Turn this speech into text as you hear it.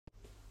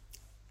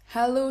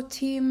Hello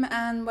team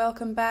and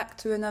welcome back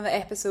to another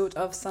episode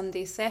of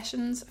Sunday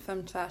Sessions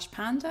from Trash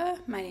Panda.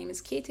 My name is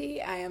Katie,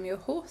 I am your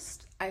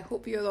host. I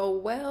hope you're all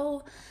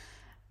well.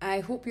 I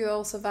hope you're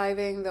all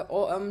surviving the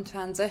autumn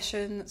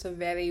transition. It's a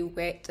very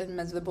wet and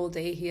miserable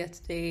day here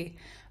today,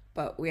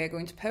 but we are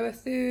going to power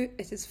through.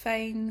 It is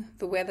fine.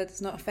 The weather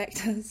does not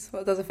affect us.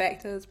 Well, it does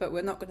affect us, but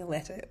we're not going to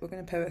let it. We're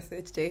going to power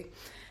through today.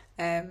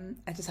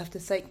 I just have to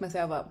psych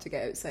myself up to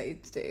get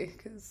outside today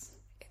because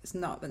it's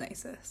not the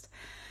nicest.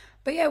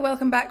 But yeah,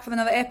 welcome back for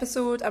another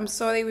episode. I'm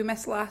sorry we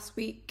missed last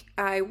week.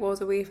 I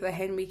was away for the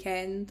hen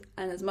weekend,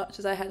 and as much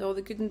as I had all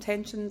the good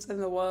intentions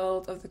in the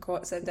world of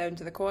sitting down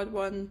to the quad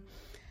one,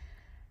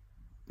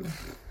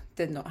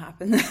 did not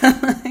happen.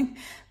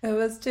 There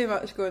was too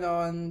much going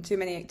on, too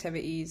many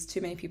activities, too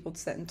many people to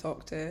sit and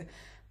talk to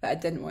that I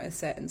didn't want to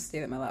sit and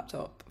stare at my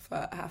laptop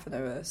for half an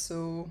hour.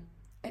 So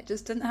it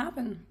just didn't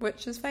happen,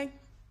 which is fine.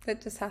 It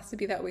just has to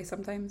be that way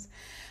sometimes.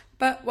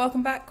 But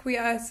welcome back.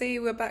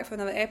 We're back for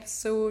another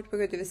episode. We're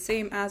going to do the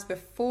same as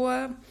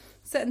before.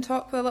 Sit and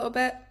talk for a little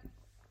bit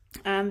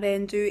and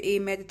then do a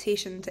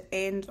meditation to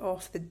end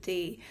off the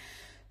day.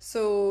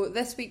 So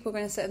this week we're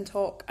going to sit and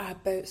talk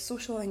about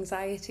social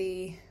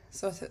anxiety,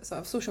 sort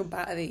of social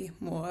battery,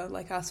 more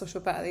like our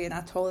social battery and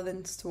our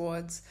tolerance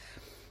towards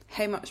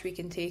how much we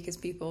can take as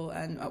people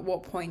and at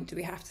what point do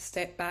we have to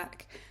step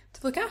back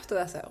to look after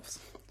ourselves.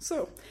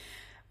 So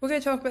we're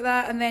going to talk about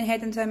that and then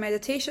head into a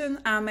meditation.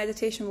 Our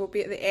meditation will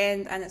be at the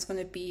end, and it's going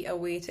to be a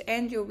way to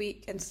end your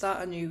week and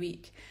start a new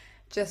week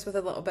just with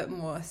a little bit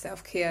more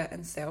self-care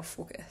and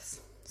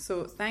self-focus.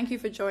 So thank you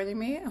for joining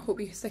me. I hope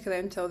you stick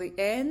around till the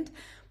end,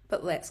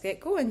 but let's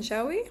get going,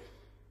 shall we?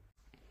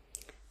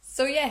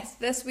 So yes,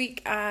 this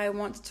week I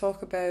want to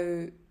talk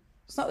about,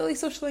 it's not really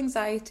social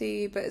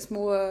anxiety, but it's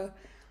more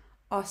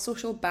our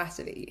social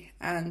battery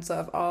and sort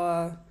of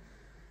our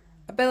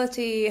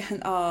ability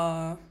and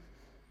our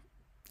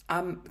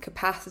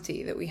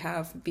capacity that we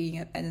have being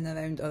in and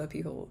around other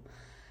people.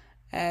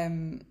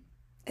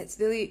 It's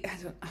really,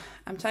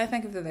 I'm trying to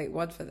think of the right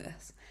word for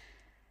this.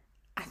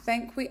 I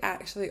think we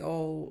actually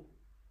all,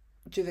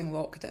 during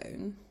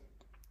lockdown,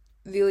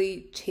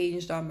 really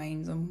changed our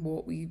minds on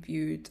what we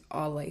viewed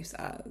our lives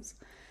as.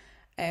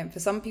 For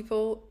some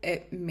people,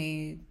 it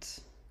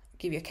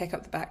give you a kick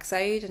up the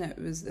backside, and it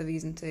was the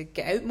reason to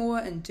get out more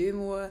and do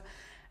more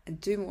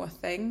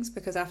things,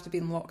 because after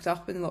being locked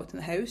up and locked in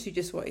the house, you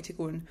just wanted to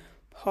go and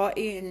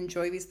party and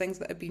enjoy these things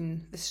that have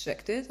been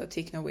restricted or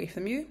taken away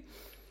from you.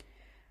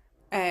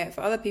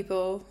 For other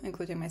people,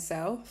 including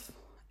myself,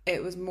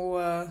 it was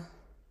more...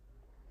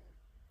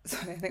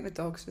 Sorry, I think the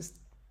dog's just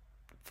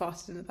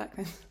farted in the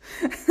background.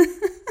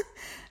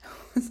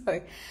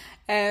 Sorry.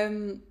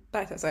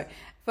 Back to that, sorry.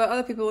 For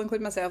other people,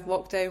 including myself,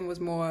 lockdown was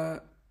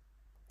more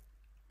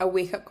a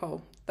wake-up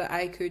call that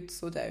I could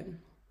slow down.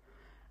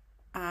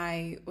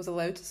 I was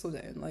allowed to slow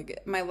down.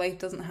 Like, my life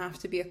doesn't have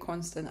to be a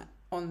constant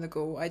on the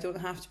go. I don't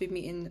have to be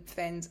meeting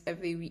friends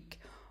every week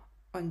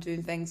and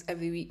doing things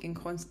every week and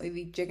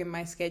constantly rejigging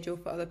my schedule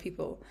for other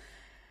people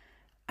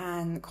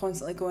and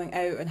constantly going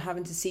out and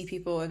having to see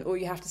people and, oh,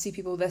 you have to see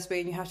people this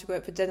way and you have to go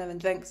out for dinner and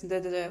drinks and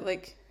da-da-da.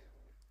 Like,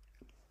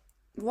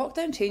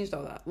 lockdown changed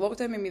all that.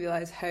 Lockdown made me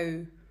realise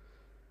how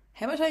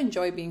much I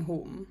enjoy being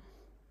home,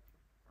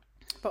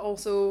 but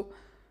also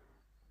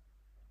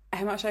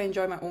how much I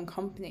enjoy my own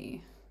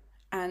company.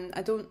 And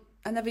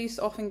I never used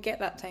to often get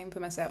that time for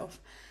myself.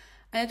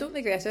 And I don't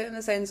regret it in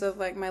the sense of,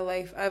 like, my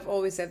life, I've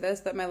always said this,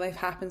 that my life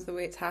happens the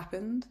way it's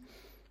happened.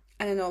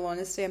 And in all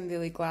honesty, I'm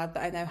really glad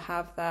that I now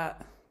have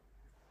that,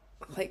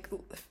 like,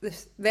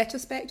 this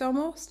retrospect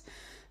almost.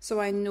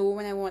 So I know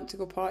when I want to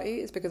go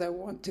party, it's because I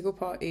want to go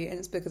party, and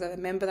it's because I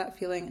remember that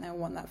feeling and I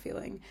want that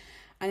feeling.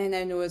 And I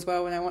now know as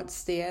well when I want to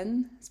stay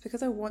in, it's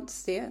because I want to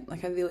stay in.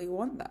 Like, I really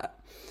want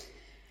that.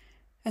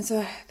 And so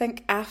I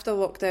think after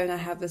lockdown, I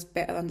have this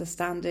better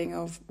understanding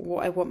of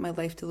what I want my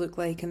life to look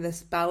like and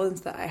this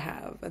balance that I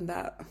have, and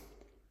that,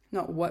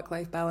 not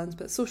work-life balance,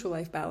 but social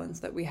life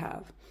balance that we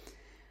have.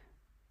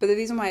 But the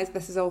reason why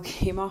this has all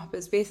came up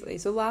is basically,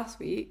 so last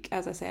week,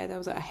 as I said, I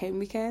was at a hen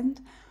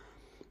weekend,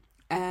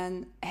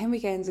 and hen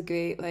weekends are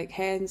great, like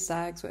hens,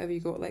 stags, whatever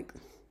you got, like,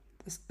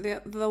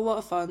 they're a lot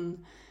of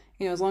fun,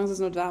 you know, as long as there's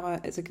no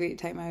drama, it's a great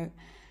time out.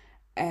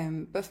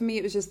 But for me,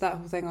 it was just that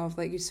whole thing of,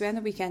 like, you spend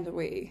a weekend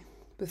away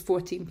with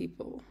 14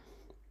 people.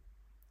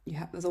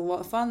 There's a lot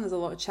of fun, there's a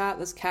lot of chat,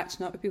 there's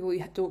catching up with people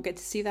you don't get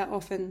to see that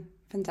often.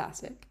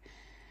 Fantastic.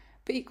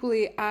 But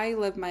equally, I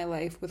live my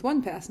life with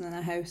one person in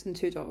a house and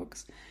 2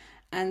 dogs,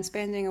 and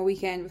spending a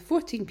weekend with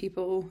 14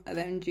 people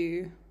around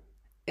you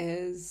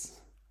it's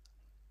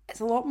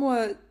a lot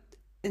more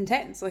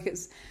intense. Like,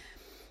 it's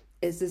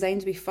designed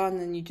to be fun,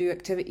 and you do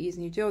activities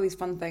and you do all these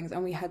fun things,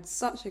 and we had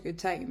such a good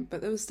time,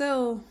 but there was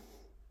still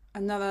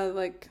another,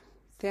 like,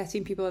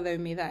 13 people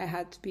around me that I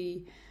had to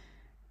be,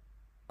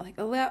 like,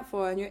 alert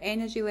for, and your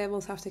energy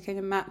levels have to kind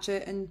of match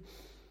it, and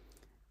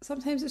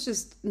sometimes it's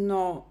just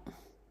not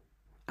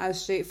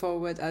as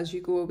straightforward as you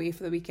go away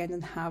for the weekend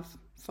and have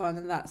fun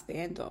and that's the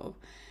end of.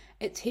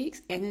 It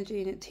takes energy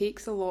and it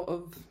takes a lot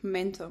of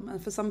momentum, and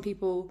for some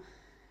people,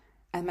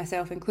 and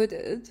myself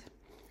included,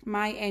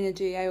 my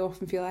energy, I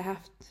often feel I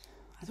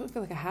don't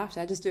feel like I have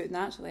to, I just do it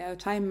naturally. I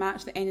try and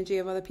match the energy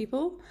of other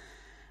people,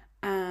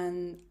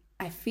 and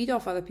I feed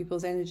off other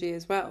people's energy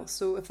as well.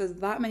 So if there's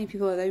that many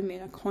people around me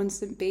on a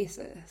constant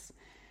basis,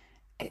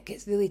 it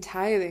gets really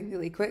tiring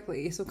really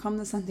quickly. So come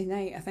the Sunday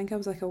night, I think I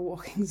was like a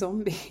walking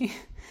zombie,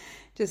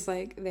 just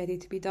like ready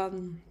to be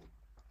done.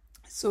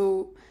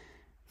 So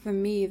for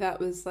me, that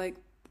was like,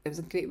 it was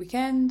a great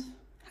weekend,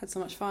 had so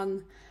much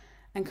fun.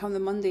 And come the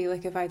Monday,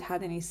 like if I'd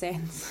had any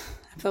sense,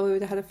 I probably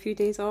would have had a few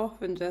days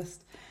off and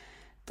just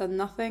done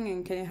nothing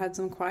and kind of had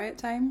some quiet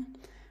time.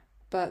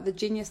 But the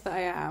genius that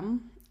I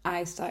am,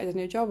 I started a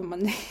new job on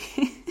Monday.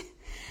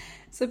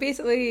 So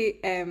basically,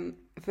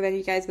 for any of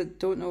you guys that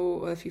don't know,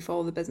 or if you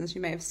follow the business,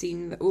 you might have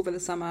seen that over the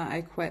summer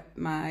I quit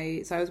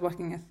so I was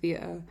working a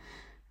theatre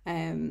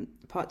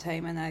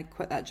part-time, and I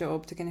quit that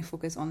job to kind of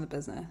focus on the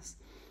business.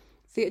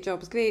 Theatre job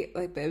was great,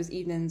 but it was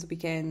evenings,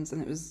 weekends,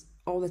 and it was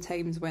all the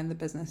times when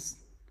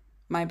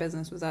my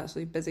business was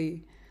actually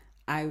busy,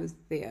 I was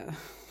there.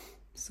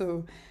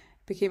 So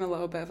it became a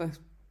little bit of a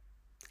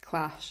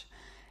clash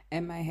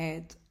in my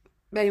head.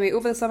 But anyway,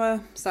 over the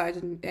summer,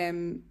 started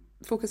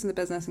focusing on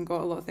the business and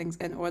got a lot of things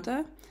in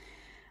order.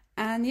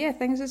 And yeah,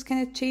 things just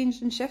kind of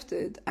changed and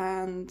shifted.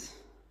 And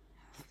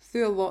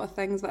through a lot of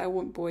things that I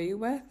won't bore you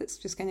with, it's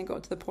just kind of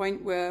got to the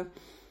point where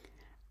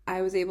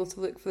I was able to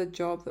look for a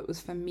job that was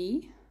for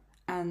me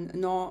and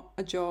not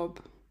a job.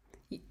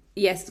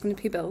 Yes, it's going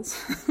to pay bills.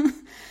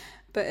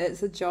 But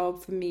it's a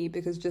job for me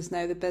because just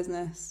now the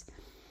business,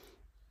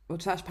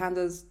 Trash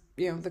Pandas,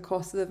 the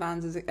cost of the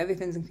vans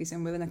everything's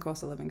increasing within a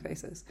cost of living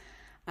crisis.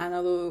 And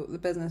although the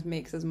business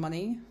makes us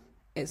money,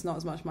 it's not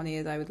as much money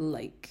as I would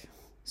like.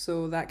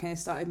 So that kind of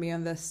started me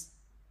on this,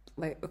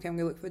 like, okay, I'm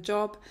going to look for a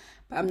job,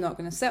 but I'm not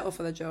going to settle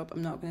for the job.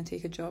 I'm not going to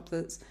take a job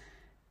that's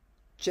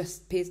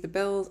just pays the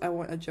bills. I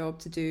want a job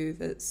to do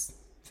that's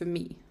for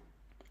me.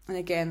 And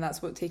again,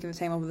 that's what taking the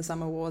time over the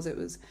summer was. It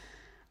was,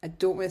 I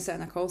don't want to sit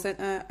in a call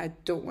centre. I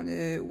don't want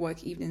to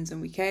work evenings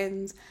and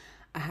weekends.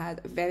 I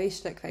had very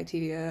strict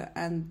criteria,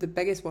 and the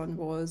biggest one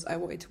was I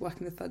wanted to work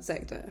in the third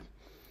sector.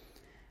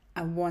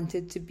 I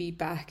wanted to be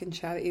back in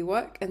charity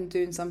work and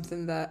doing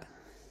something that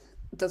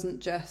doesn't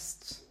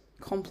just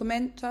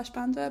complement Trash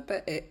Panda,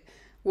 but it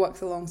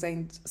works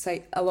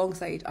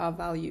alongside our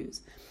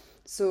values.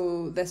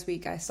 So this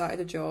week I started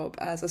a job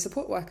as a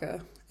support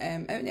worker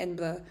out in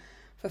Edinburgh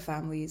for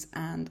families,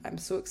 and I'm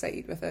so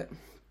excited with it.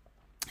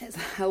 It's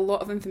a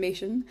lot of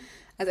information.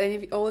 As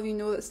all of you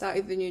know that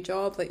started the new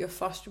job, like your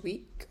first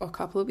week or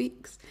couple of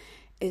weeks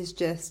is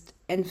just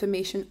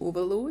information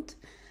overload.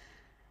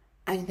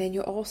 And then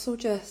you're also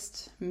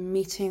just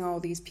meeting all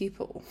these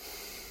people.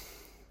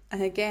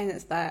 And again,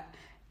 it's that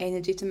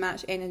energy to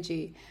match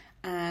energy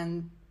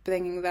and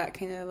bringing that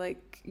kind of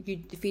like,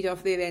 you feed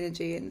off their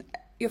energy. And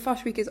your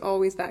first week is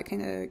always that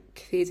kind of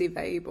crazy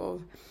vibe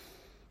of,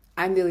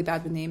 I'm really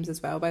bad with names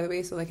as well, by the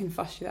way. So like in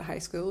first year at high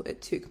school,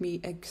 it took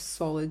me a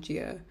solid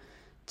year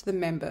to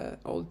remember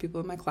all the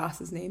people in my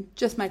class's name.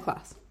 Just my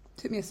class.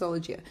 It took me a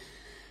solid year.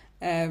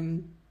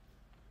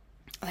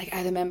 Like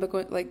I remember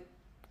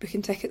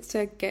booking tickets to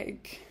a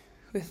gig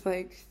with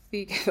like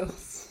 3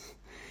 girls.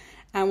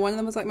 And one of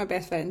them was like my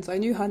best friend, so I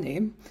knew her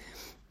name.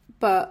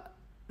 But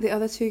the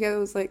other 2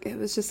 girls, like it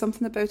was just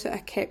something about it. I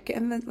kept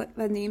getting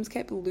their names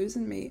kept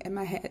losing me in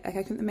my head. Like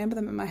I couldn't remember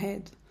them in my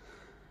head.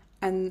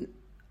 And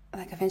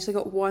like I eventually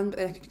got one, but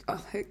then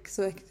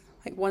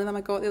like one of them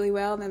I got really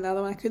well, and then the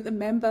other one I couldn't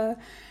remember.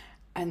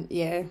 And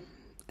yeah,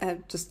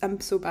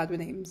 I'm so bad with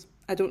names.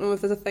 I don't know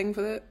if there's a thing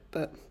for it,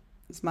 but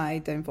it's my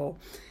downfall.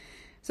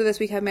 So this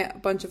week I met a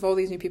bunch of all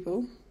these new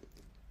people.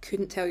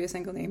 Couldn't tell you a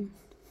single name.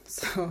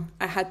 So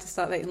I had to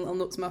start writing little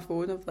notes on my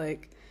phone of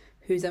like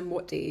who's in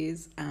what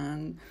days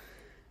and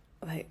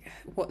like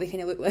what they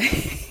kind of look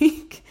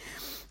like.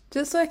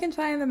 Just so I can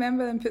try and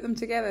remember and put them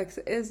together, because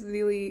it is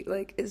really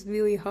it's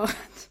really hard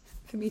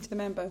for me to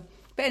remember.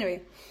 But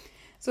anyway,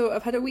 so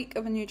I've had a week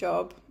of a new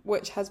job,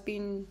 which has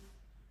been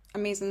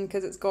amazing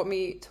because it's got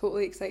me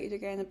totally excited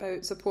again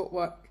about support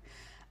work.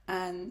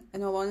 And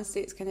in all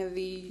honesty, it's kind of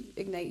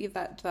reignited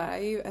that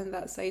drive and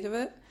that side of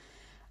it.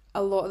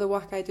 A lot of the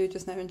work I do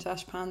just now in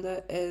Trash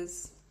Panda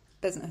is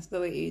business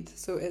related.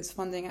 So it's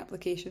funding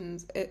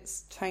applications,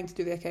 it's trying to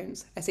do the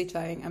accounts. I say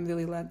trying, I'm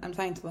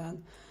trying to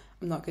learn.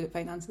 I'm not good at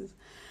finances.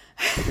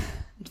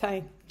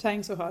 I'm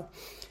trying so hard.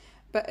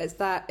 But it's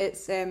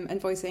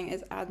invoicing,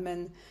 it's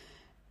admin.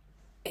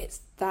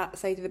 It's that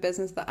side of the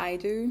business that I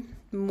do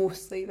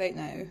mostly right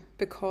now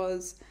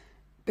because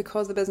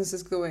the business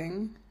is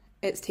growing.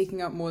 It's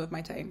taking up more of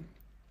my time,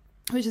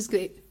 which is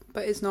great,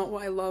 but it's not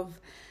what I love.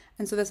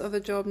 And so this other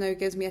job now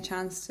gives me a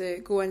chance to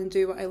go in and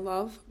do what I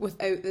love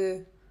without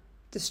the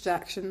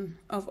distraction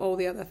of all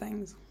the other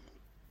things.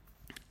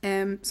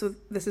 So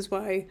this is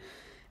why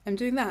I'm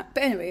doing that.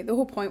 But anyway, the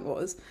whole point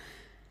was,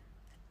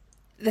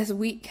 this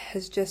week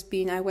has just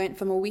been, I went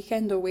from a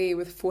weekend away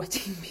with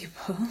 14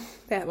 people,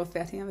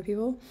 13 other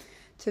people,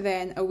 to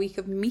then a week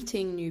of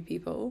meeting new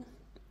people.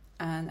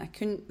 And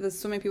there's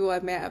so many people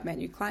I've met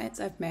new clients,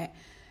 I've met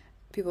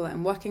people that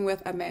I'm working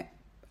with, I've met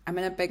I'm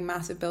in a big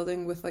massive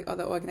building with like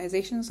other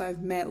organisations, so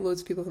I've met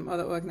loads of people from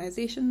other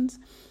organisations.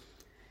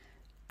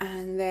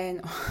 And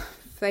then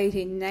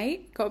Friday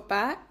night, got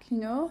back,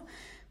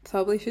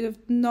 probably should have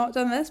not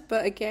done this,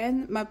 but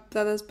again, my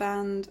brother's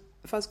band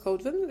Fuzz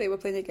Cauldron, they were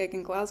playing a gig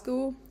in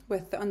Glasgow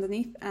with the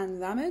Underneath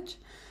and Ramage,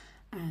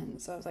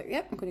 and so I was like,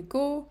 yep, I'm going to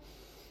go.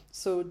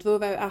 So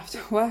drove out after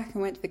work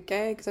and went to the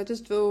gig. So I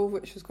just drove,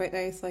 which was quite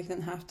nice, like I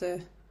didn't have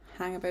to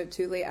hang about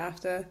too late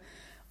after,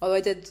 although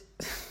I did,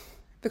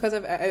 because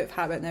I'm out of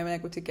habit now when I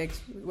go to gigs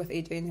with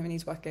Adrian when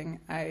he's working,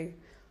 I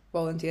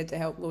volunteered to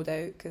help load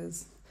out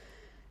because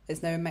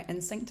it's now my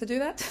instinct to do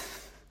that.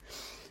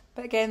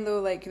 But again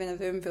though, like you're in a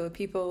room full of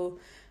people,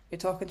 you're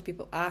talking to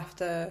people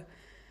after,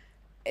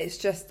 it's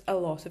just a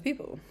lot of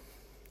people.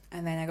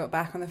 And then I got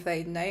back on the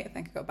Friday night, I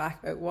think I got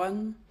back about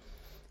 1,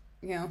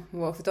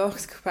 walk the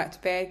dogs, go back to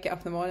bed, get up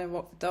in the morning,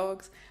 walk the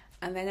dogs.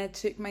 And then I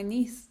took my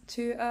niece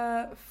to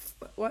a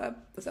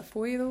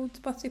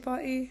 4-year-old birthday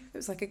party. It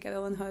was like a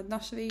girl in her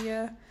nursery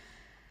year.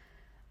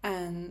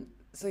 And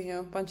so,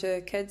 a bunch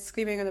of kids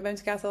screaming on the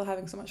bouncy castle,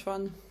 having so much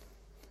fun.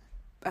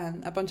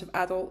 And a bunch of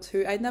adults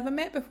who I'd never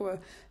met before.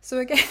 So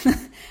again,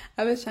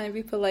 I was trying to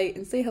be polite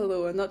and say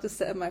hello and not just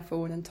sit on my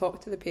phone and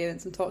talk to the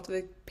parents and talk to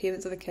the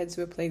parents of the kids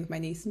who were playing with my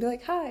niece and be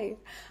like, hi,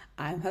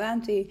 I'm her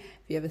auntie.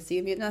 If you ever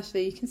see me at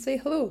nursery, you can say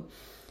hello.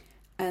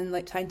 And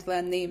like trying to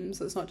learn names,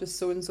 so it's not just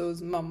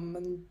so-and-so's mum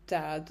and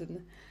dad.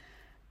 And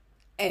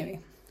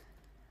anyway,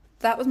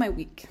 that was my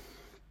week.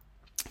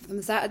 From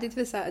the Saturday to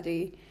the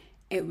Saturday,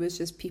 it was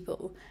just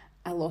people.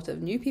 A lot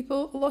of new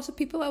people, a lot of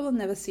people I will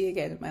never see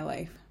again in my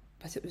life.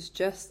 But it was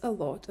just a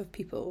lot of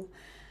people.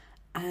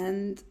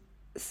 And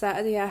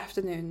Saturday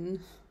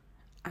afternoon,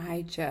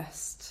 I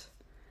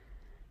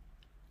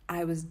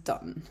was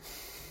done.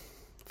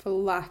 For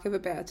lack of a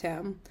better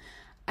term.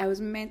 I was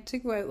meant to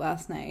go out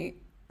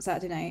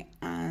Saturday night,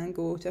 and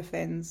go to a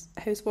friend's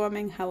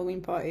housewarming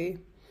Halloween party.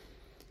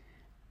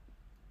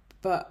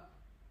 But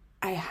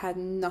I had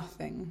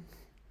nothing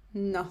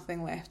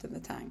left in the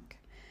tank.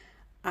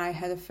 I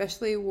had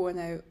officially worn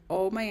out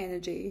all my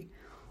energy,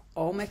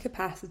 all my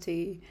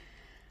capacity.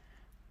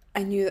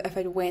 I knew that if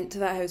I'd went to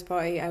that house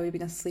party, I would have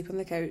been asleep on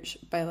the couch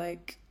by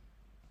like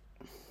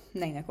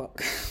 9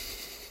 o'clock.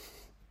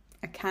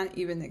 I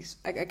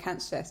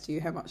can't stress to you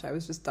how much I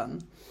was just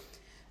done.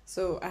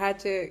 So I had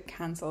to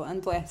cancel,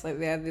 and bless, like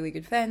they are really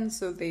good friends,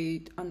 so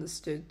they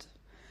understood.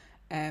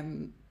 I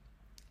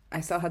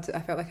felt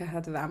like I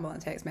had to ramble on a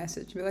text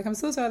message and be like, I'm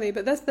so sorry,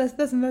 but this, and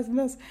this, and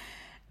this.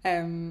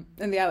 In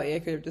reality, I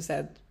could have just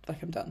said,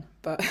 like, I'm done.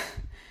 But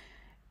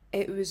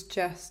it was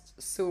just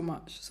so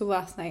much. So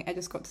last night, I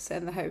just got to sit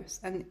in the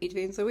house, and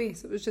Adrian's away,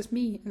 so it was just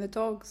me and the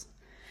dogs.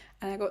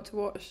 And I got to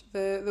watch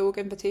the Oak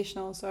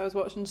Invitational, so I was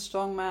watching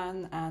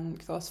Strongman and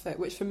CrossFit,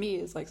 which for me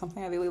is like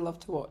something I really love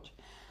to watch.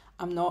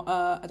 I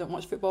don't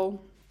watch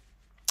football.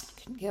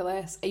 Couldn't care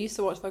less. I used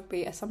to watch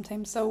rugby. I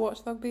sometimes still watch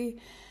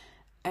rugby.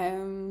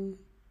 I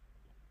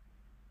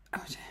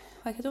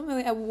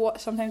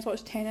sometimes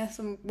watch tennis,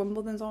 and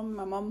Wimbledon's on with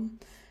my mum.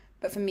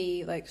 But for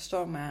me, like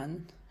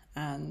Strongman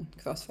and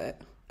CrossFit,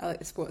 I like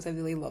the sports I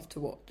really love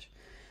to watch.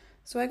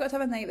 So I got to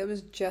have a night that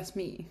was just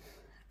me.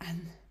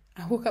 And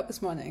I woke up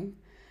this morning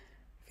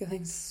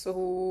feeling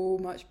so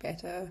much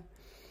better.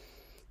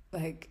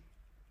 Like,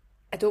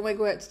 I don't want to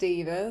go out today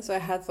either, so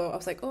I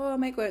was like, I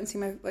might go out and see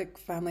my like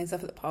family and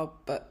stuff at the pub,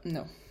 but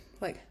no,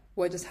 like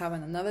we're just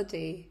having another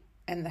day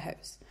in the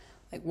house.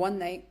 Like one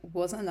night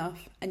wasn't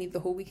enough, I need the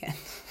whole weekend.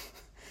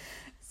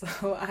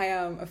 So I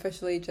am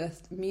officially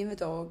just me and the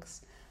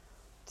dogs.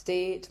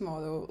 Today,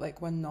 tomorrow, like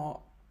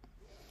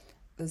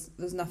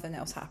there's nothing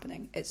else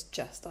happening, it's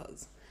just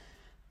us.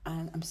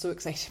 And I'm so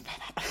excited by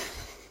that.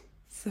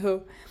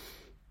 So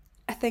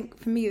I think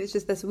for me, it's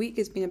just this week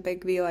has been a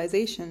big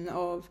realisation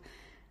of,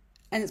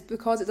 and it's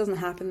because it doesn't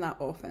happen that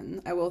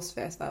often. I will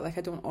stress that. Like,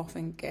 I don't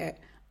often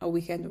get a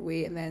weekend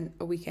away and then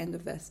a weekend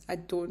of this. I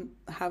don't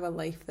have a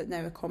life that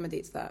now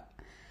accommodates that.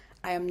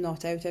 I am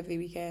not out every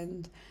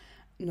weekend,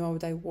 nor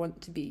would I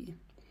want to be.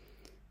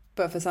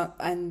 But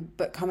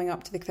but coming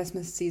up to the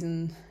Christmas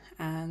season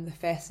and the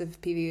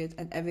festive period,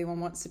 and everyone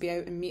wants to be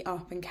out and meet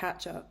up and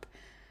catch up,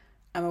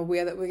 I'm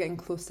aware that we're getting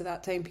close to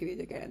that time period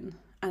again.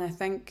 And I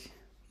think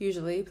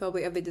usually,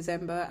 probably every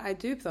December, I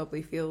do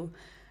probably feel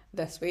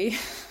this way.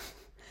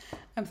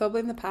 And probably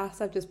in the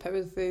past I've just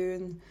powered through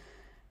and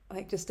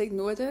like just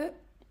ignored it.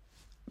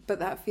 But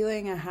that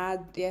feeling I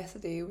had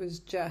yesterday was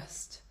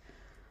just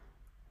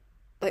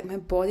like my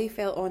body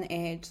felt on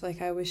edge,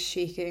 like I was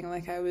shaking,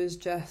 like I was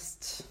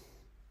just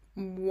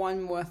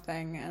one more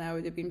thing and I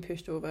would have been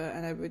pushed over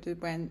and I would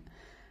have went,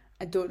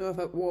 I don't know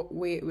what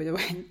way it would have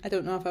went. I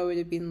don't know if I would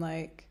have been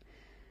like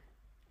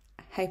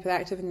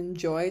hyperactive and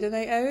enjoyed a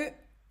night out,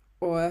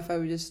 or if I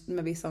would just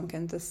maybe sunk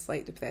into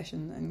slight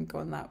depression and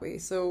gone that way.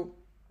 So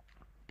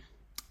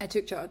I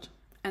took charge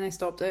and I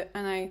stopped it,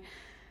 and I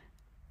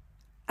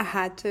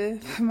had to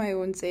for my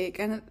own sake.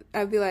 And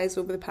I realised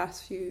over the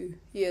past few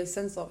years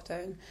since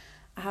lockdown,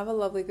 I have a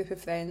lovely group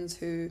of friends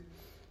who,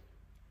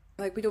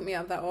 like, we don't meet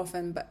up that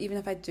often, but even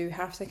if I do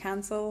have to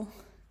cancel,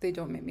 they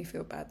don't make me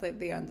feel bad. Like,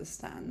 they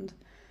understand.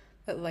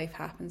 that life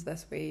happens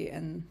this way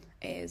and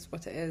it is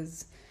what it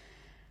is.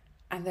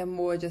 And then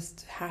more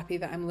just happy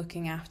that I'm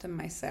looking after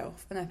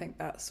myself. And I think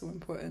that's so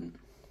important.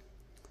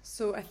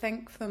 So I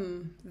think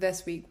from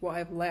this week, what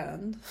I've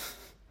learned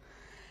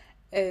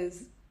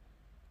is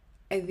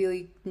I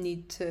really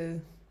need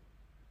to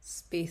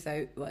space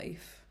out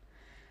life.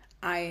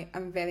 I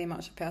am very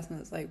much a person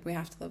that's like, we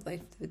have to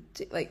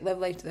live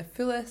life to the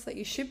fullest. Like,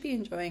 you should be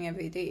enjoying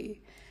every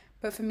day.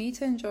 But for me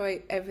to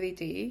enjoy every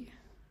day,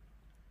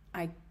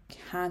 I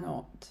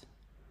cannot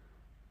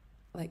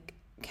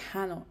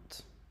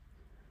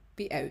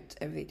be out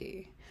every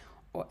day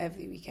or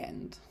every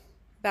weekend.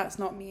 That's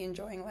not me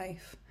enjoying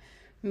life.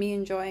 Me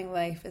enjoying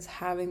life is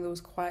having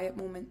those quiet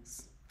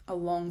moments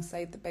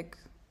alongside the big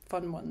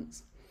fun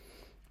ones.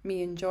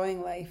 Me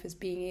enjoying life is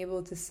being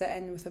able to sit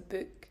in with a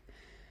book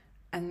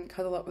and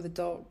cuddle up with the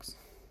dogs.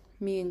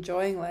 Me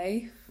enjoying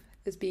life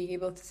is being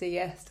able to say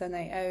yes to a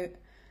night out,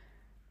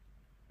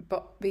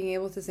 but being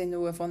able to say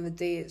no if on the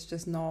day it's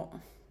just not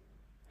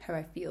how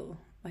I feel.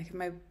 Like, if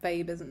my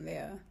vibe isn't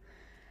there.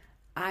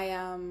 I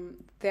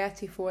am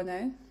 34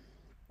 now,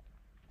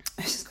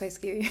 which is quite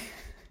scary.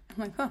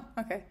 I'm like, oh,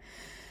 okay.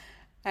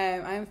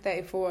 I'm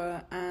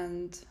 34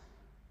 and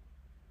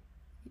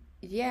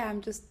yeah,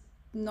 I'm just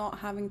not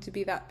having to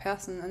be that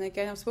person. And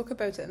again, I've spoken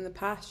about it in the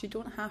past. You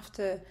don't have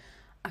to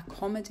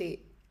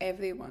accommodate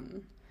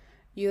everyone.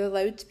 You're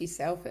allowed to be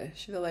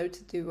selfish. You're allowed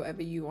to do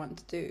whatever you want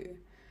to do.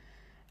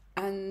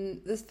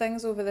 And there's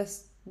things over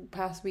this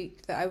past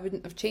week that I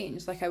wouldn't have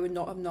changed. Like, I would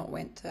not have not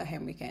went to a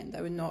hen weekend.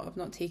 I would not have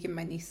not taken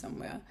my niece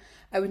somewhere.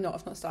 I would not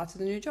have not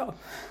started a new job.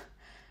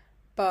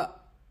 But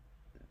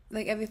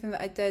like, everything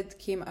that I did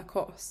came at a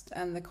cost,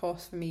 and the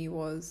cost for me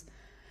was,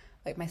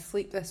 like, my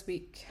sleep this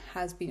week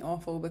has been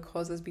awful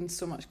because there's been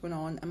so much going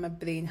on and my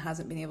brain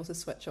hasn't been able to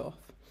switch off.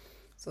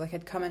 So like,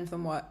 I'd come in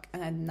from work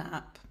and I'd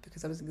nap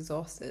because I was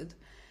exhausted,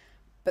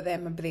 but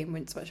then my brain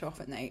wouldn't switch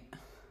off at night.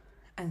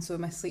 And so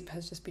my sleep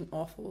has just been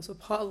awful. So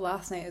part of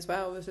last night as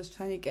well was just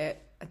trying to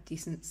get a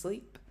decent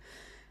sleep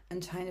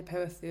and trying to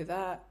power through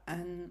that.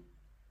 And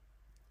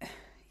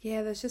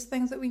yeah, there's just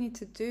things that we need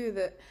to do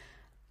that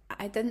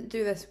I didn't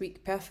do this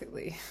week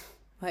perfectly.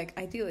 Like,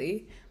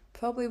 ideally,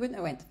 probably wouldn't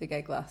have went to the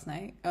gig last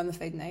night, on the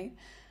Friday night,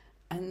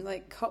 and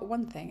like cut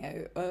one thing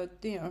out, or,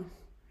 you know,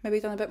 maybe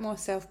done a bit more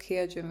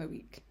self-care during the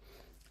week.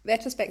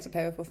 Retrospect's a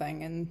powerful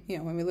thing, and, you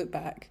know, when we look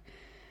back,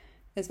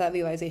 it's that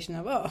realisation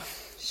of, oh,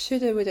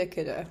 shoulda, woulda,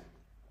 coulda.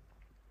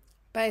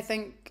 But I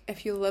think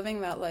if you're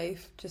living that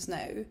life just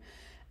now,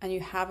 and you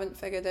haven't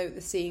figured out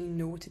the saying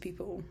no to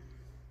people,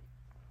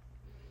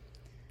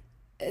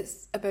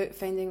 it's about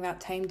finding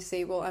that time to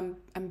say, well,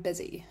 I'm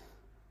busy,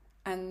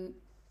 and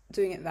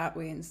doing it that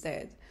way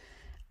instead,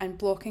 and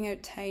blocking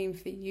out time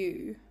for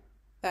you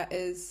that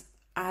is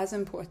as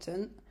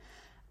important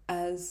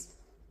as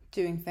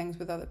doing things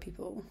with other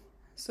people.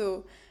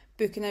 So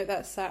booking out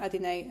that Saturday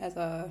night as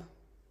a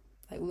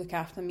like look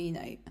after me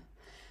night,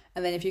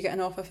 and then if you get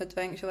an offer for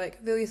drinks, you're like,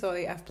 really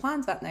sorry, I've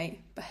planned that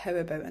night, but how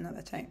about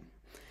another time?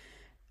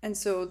 And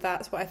so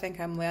that's what I think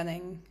I'm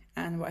learning,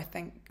 and what I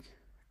think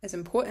is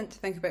important to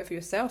think about for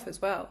yourself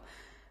as well,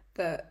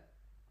 that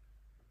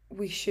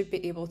we should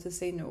be able to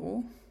say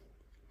no.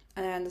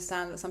 And I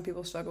understand that some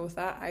people struggle with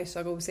that. I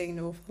struggle with saying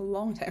no for a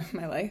long time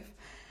in my life.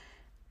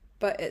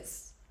 But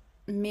it's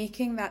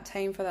making that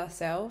time for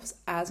ourselves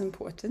as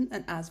important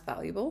and as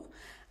valuable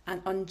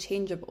and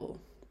unchangeable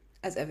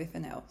as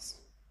everything else.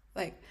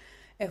 Like,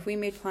 if we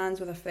made plans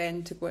with a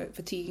friend to go out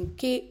for tea and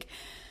cake,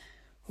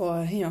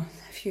 or, you know,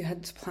 if you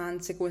had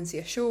plans to go and see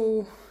a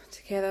show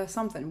together,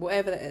 something,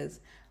 whatever it is,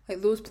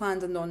 like, those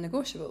plans are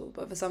non-negotiable.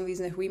 But for some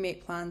reason, if we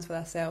make plans for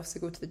ourselves to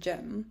go to the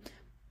gym,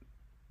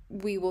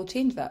 we will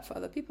change that for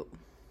other people.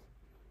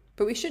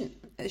 But we shouldn't.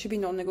 It should be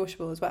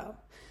non-negotiable as well.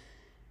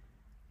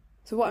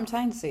 So what I'm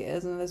trying to say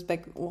is, in this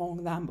big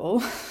long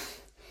ramble,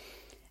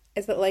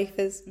 is that life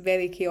is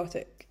very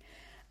chaotic,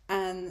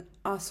 and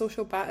our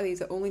social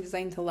batteries are only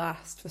designed to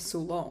last for so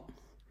long.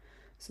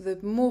 So the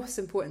most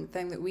important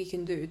thing that we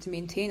can do to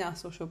maintain our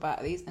social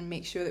batteries and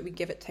make sure that we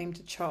give it time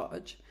to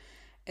charge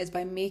is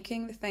by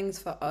making the things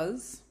for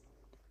us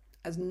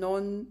as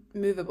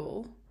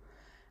non-movable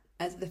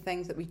as the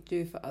things that we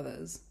do for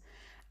others.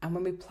 And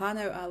when we plan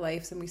out our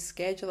lives and we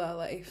schedule our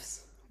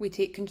lives, we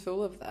take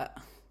control of that.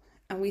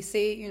 And we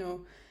say, you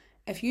know,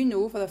 if you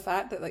know for the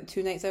fact that like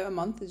 2 nights out a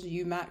month is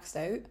you maxed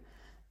out,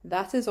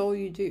 that is all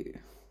you do.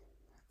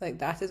 Like,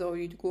 that is all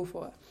you go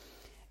for.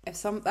 If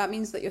that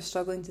means that you're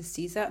struggling to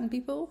see certain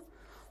people,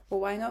 well,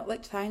 why not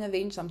like try and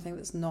arrange something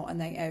that's not a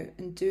night out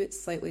and do it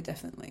slightly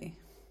differently?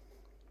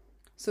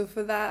 So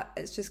for that,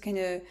 it's just kind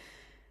of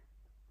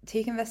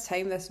taking this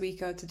time this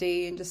week or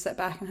today and just sit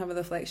back and have a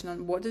reflection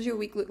on, what does your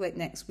week look like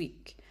next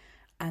week?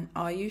 And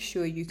are you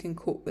sure you can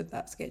cope with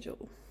that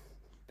schedule?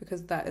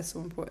 Because that is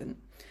so important.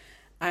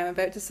 I'm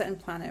about to sit and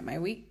plan out my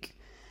week.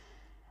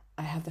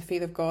 I have the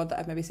fear of God that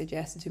I've maybe said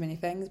yes to too many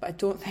things, but I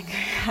don't think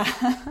I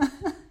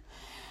have.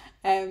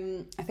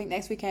 I think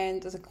next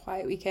weekend is a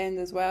quiet weekend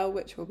as well,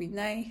 which will be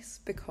nice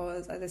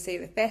because, as I say,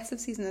 the festive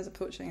season is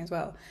approaching as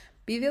well.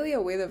 Be really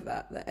aware of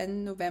that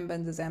in November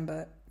and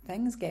December,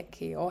 things get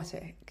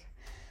chaotic.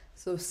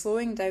 So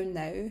slowing down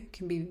now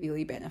can be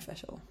really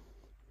beneficial.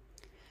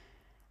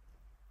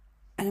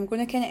 And I'm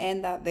going to kind of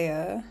end that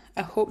there.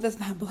 I hope this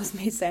ramble has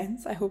made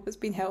sense. I hope it's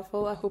been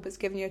helpful. I hope it's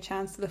given you a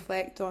chance to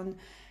reflect on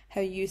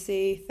how you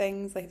say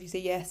things, like if you say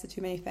yes to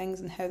too many things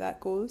and how that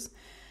goes.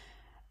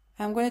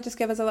 I'm going to just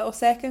give us a little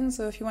second,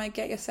 so if you want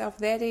to get yourself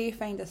ready,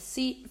 find a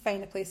seat,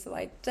 find a place to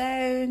lie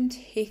down,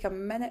 take a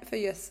minute for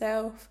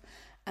yourself,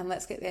 and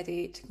let's get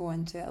ready to go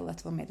into a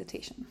little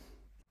meditation.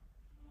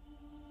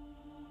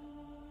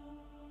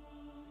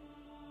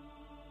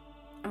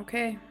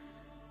 Okay,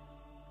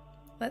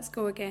 let's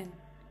go again.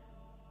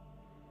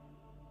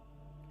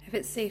 If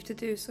it's safe to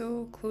do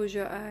so, close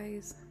your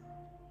eyes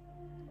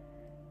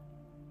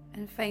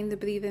and find the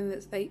breathing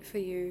that's right for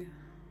you.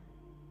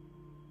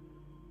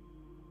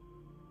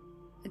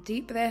 A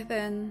deep breath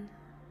in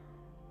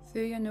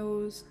through your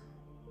nose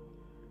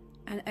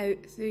and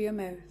out through your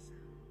mouth.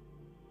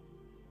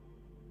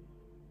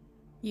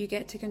 You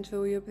get to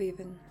control your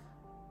breathing.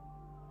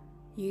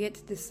 You get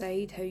to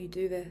decide how you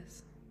do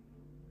this.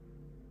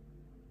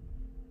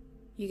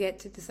 You get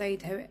to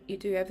decide how you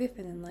do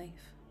everything in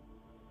life.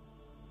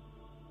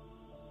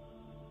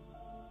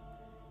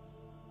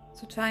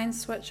 So try and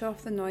switch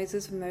off the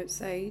noises from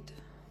outside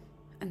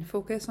and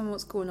focus on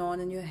what's going on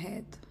in your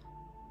head.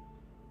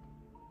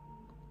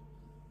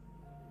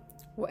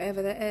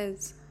 Whatever it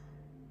is,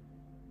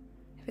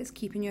 if it's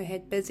keeping your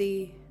head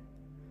busy,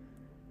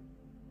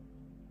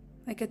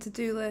 like a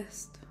to-do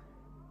list,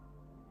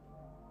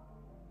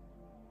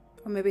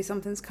 or maybe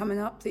something's coming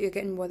up that you're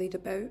getting worried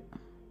about.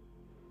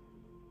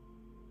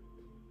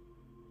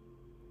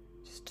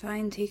 Just try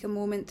and take a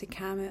moment to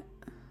calm it,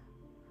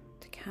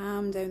 to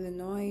calm down the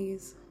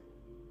noise,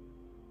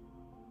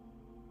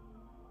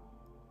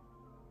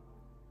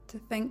 to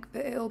think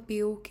that it'll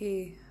be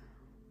okay,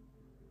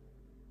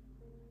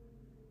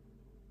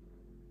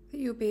 that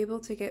you'll be able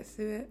to get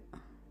through it.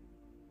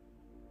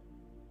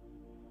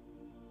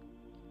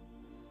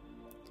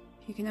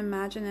 You can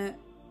imagine it,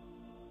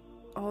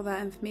 all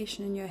that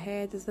information in your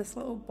head is this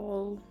little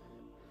ball,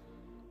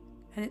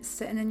 and it's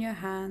sitting in your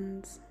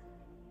hands.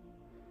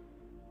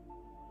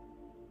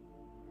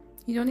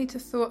 You don't need to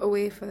throw it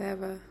away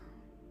forever,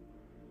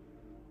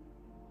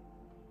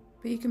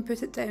 but you can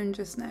put it down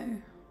just now.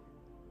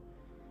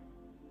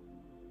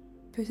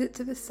 Put it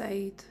to the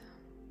side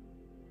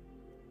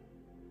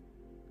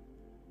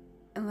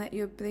and let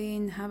your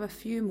brain have a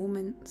few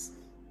moments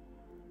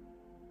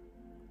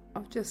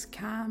of just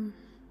calm.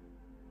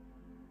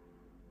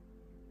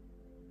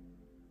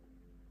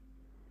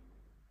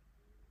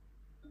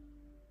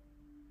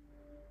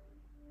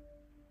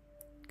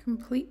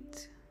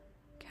 Complete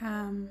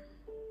calm.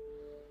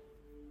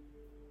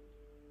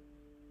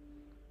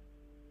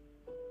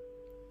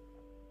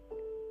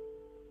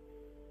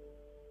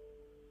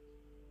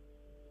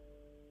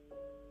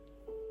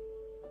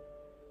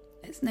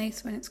 It's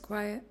nice when it's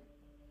quiet.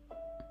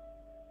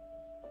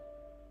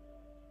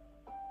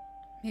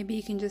 Maybe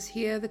you can just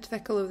hear the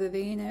trickle of the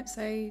rain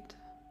outside,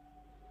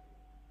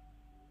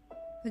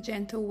 the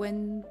gentle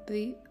wind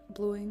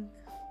blowing.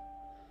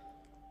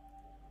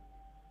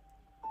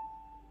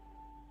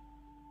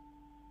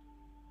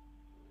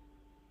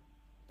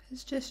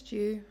 It's just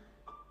you.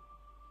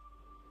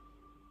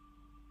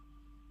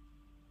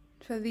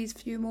 For these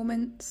few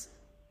moments,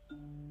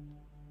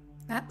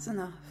 that's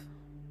enough.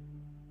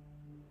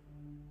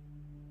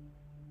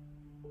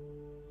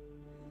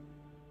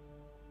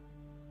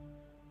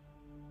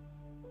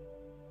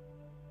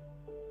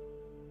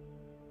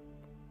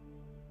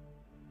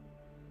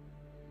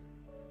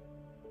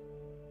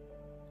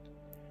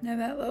 Now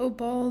that little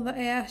ball that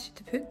I asked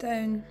you to put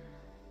down,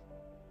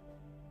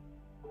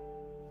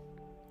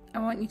 I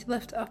want you to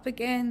lift it up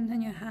again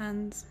in your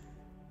hands.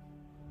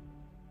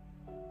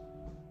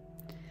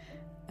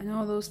 And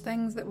all those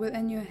things that were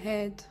in your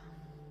head,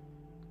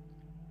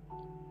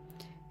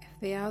 if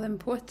they are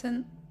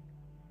important,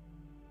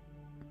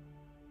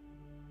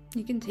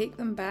 you can take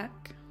them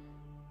back.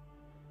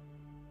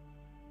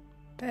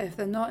 But if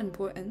they're not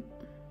important,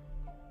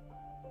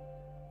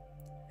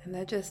 and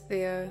they're just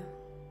there,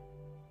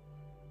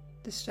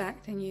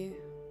 distracting you,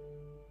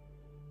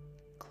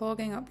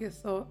 clogging up your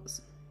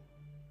thoughts,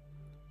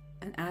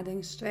 and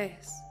adding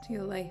stress to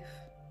your life,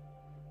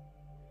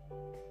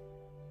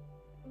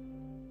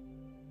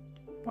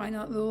 why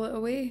not roll it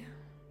away?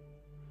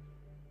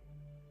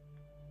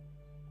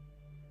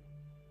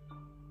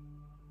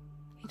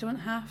 You don't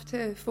have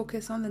to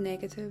focus on the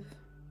negative.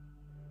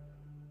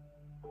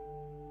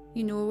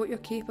 You know what you're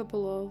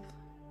capable of.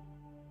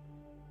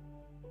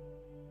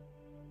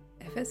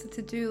 If it's a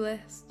to-do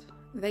list,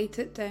 write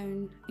it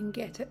down and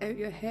get it out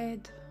your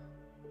head.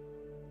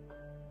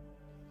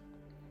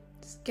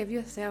 Just give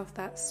yourself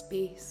that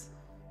space,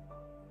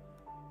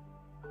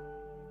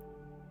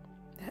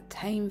 that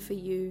time for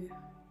you.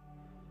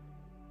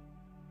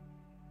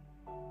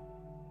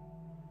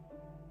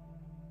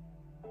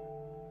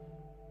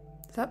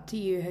 It's up to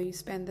you how you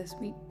spend this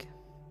week,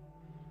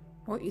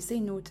 what you say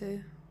no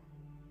to,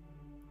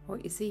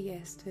 what you say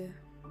yes to.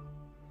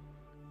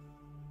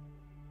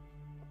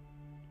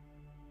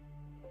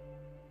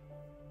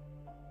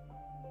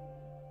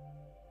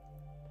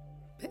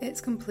 But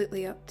it's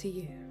completely up to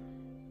you.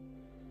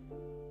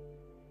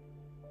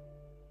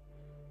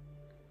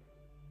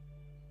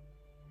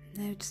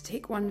 Now just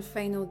take one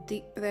final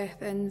deep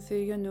breath in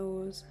through your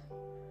nose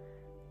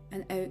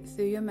and out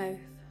through your mouth.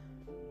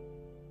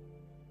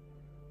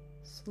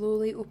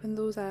 Slowly open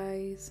those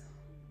eyes.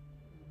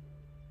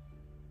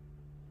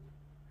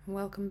 And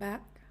welcome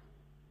back.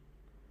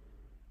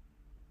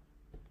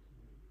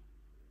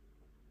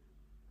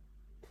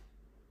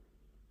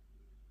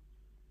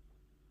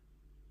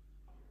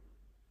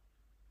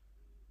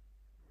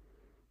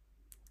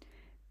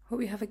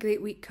 Hope you have a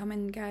great week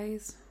coming,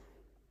 guys.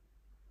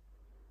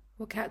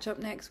 We'll catch up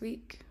next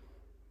week.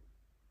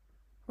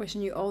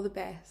 Wishing you all the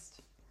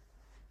best.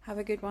 Have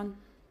a good one.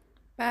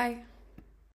 Bye.